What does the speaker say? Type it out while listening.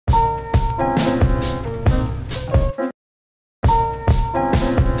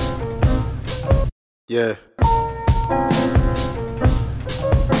Yeah.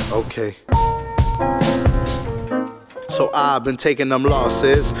 Okay. So I've been taking them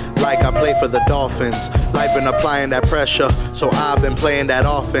losses like I play for the Dolphins. Life been applying that pressure, so I've been playing that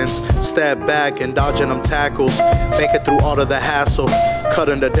offense. Step back and dodging them tackles, make it through all of the hassle.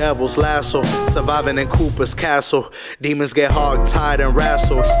 Cutting the devil's lasso, surviving in Cooper's castle. Demons get hog-tied and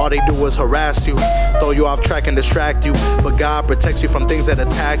wrestled, all they do is harass you, throw you off track and distract you. But God protects you from things that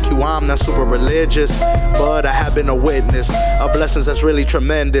attack you. I'm not super religious, but I have been a witness of blessings that's really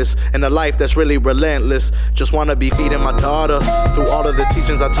tremendous, and a life that's really relentless. Just wanna be feeding my daughter through all of the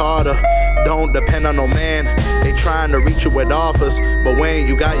teachings I taught her. Don't depend on no man, they trying to reach you with offers, but when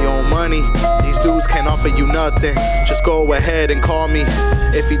you got your own money, these dudes can't offer you nothing. Just go ahead and call me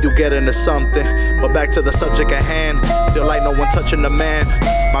if you do get into something. But back to the subject at hand, feel like no one touching the man.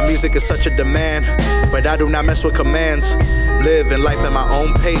 My music is such a demand, but I do not mess with commands. Living life at my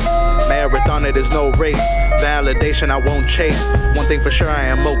own pace, marathon it is no race. Validation I won't chase, one thing for sure I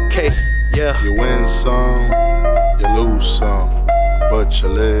am okay. Yeah. You win some, you lose some, but you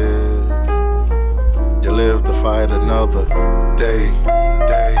live. You live to fight another day,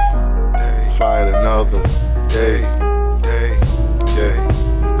 fight another day,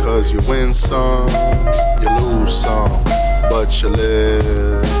 yeah. Cause you win some, you lose some, but you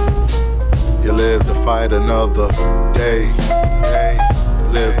live. You live to fight another day,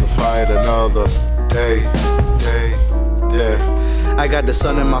 live to fight another day, yeah. I got the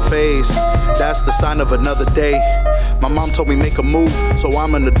sun in my face, that's the sign of another day. My mom told me make a move, so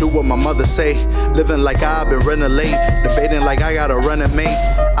I'm gonna do what my mother say. Living like I've been running late, debating like I got a running mate.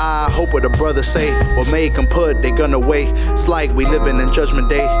 I hope what the brothers say, or make them put they gun away. It's like we living in Judgment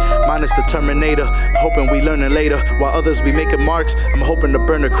Day, minus the Terminator. Hoping we learning later, while others be making marks, I'm hoping to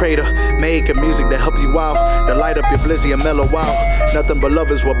burn a crater. Making music that help you out, that light up your blizzy and mellow out. Nothing but love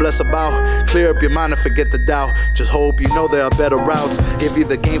is what bless about. Clear up your mind and forget the doubt. Just hope you know there are better routes. Give you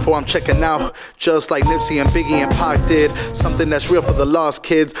the game for I'm checking out, just like Nipsey and Biggie and Pac did. Something that's real for the lost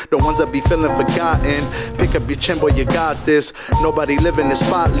kids, the ones that be feeling forgotten. Pick up your chin, boy, you got this. Nobody living is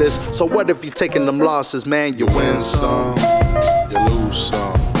spotless, so what if you taking them losses, man? You win some, you lose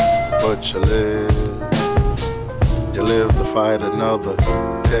some, but you live. You live to fight another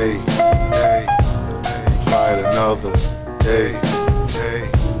day, fight another day.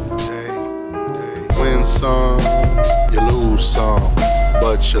 Win some, you lose some,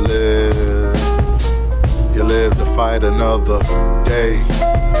 but you live. You live to fight another day,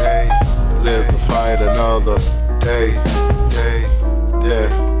 live to fight another day, yeah.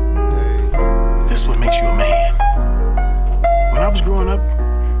 This is what makes you a man. When I was growing up,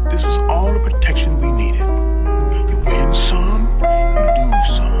 this was all the protection we needed.